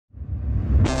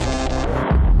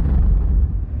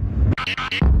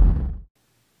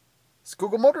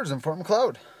Google Motors in Fort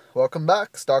Macleod. Welcome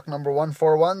back. Stock number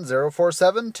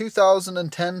 141047,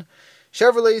 2010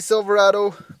 Chevrolet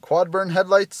Silverado, quad burn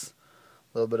headlights,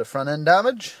 a little bit of front end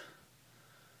damage.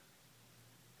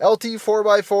 LT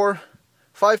 4x4,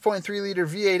 5.3 liter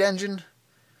V8 engine,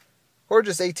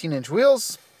 gorgeous 18-inch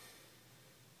wheels.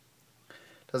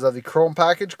 Does have the chrome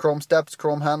package, chrome steps,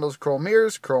 chrome handles, chrome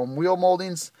mirrors, chrome wheel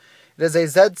moldings. It is a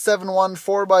Z71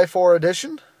 4x4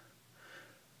 edition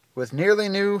with nearly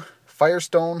new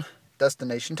Firestone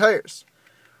Destination tires.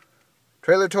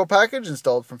 Trailer tow package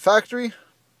installed from factory.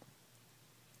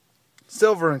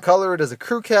 Silver in color. It is a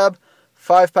crew cab,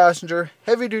 5-passenger,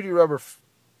 heavy-duty rubber,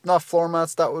 not floor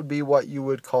mats, that would be what you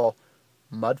would call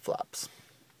mud flaps.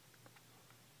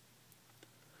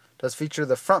 Does feature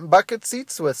the front bucket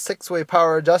seats with 6-way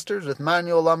power adjusters with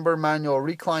manual lumbar, manual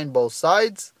recline both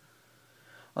sides.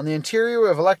 On the interior we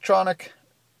have electronic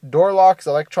door locks,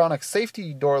 electronic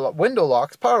safety window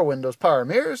locks, power windows, power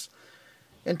mirrors,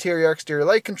 interior exterior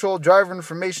light control, driver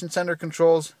information center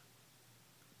controls,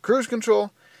 cruise control,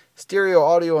 stereo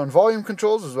audio and volume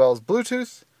controls, as well as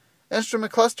Bluetooth,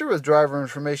 instrument cluster with driver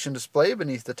information display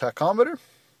beneath the tachometer,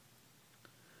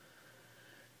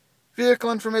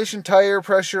 vehicle information, tire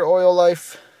pressure, oil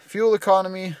life, fuel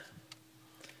economy,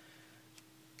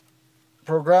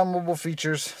 programmable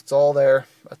features. It's all there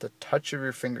at the touch of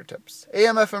your fingertips.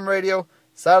 AM FM radio,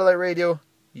 satellite radio,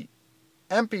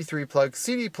 MP3 plug,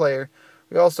 CD player.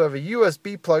 We also have a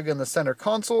USB plug in the center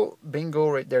console. Bingo,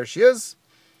 right there she is.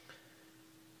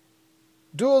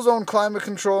 Dual zone climate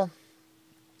control.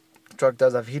 The truck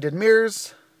does have heated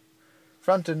mirrors.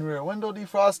 Front and rear window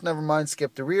defrost. Never mind,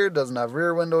 skip the rear. Doesn't have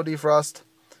rear window defrost.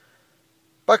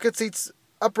 Bucket seats,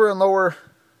 upper and lower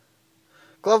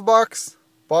glove box.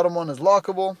 Bottom one is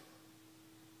lockable.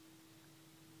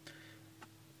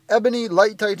 Ebony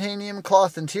light titanium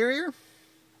cloth interior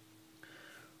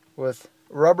with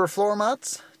rubber floor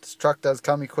mats. This truck does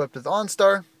come equipped with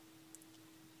OnStar.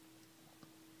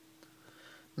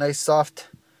 Nice soft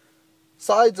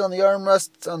sides on the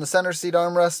armrests, on the center seat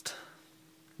armrest,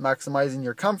 maximizing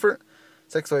your comfort.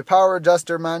 6-way power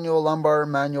adjuster, manual lumbar,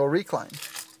 manual recline.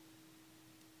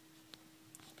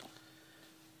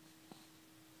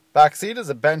 Back seat is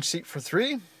a bench seat for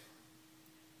 3.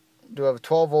 Do have a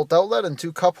 12-volt outlet and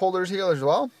 2 cup holders here as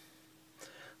well.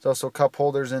 There's also cup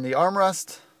holders in the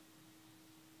armrest.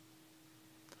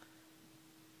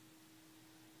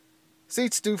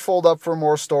 Seats do fold up for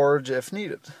more storage if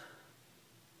needed.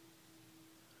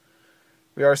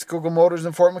 We are Google Motors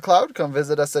in Fort Macleod. Come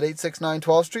visit us at 869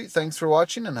 12th Street. Thanks for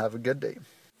watching and have a good day.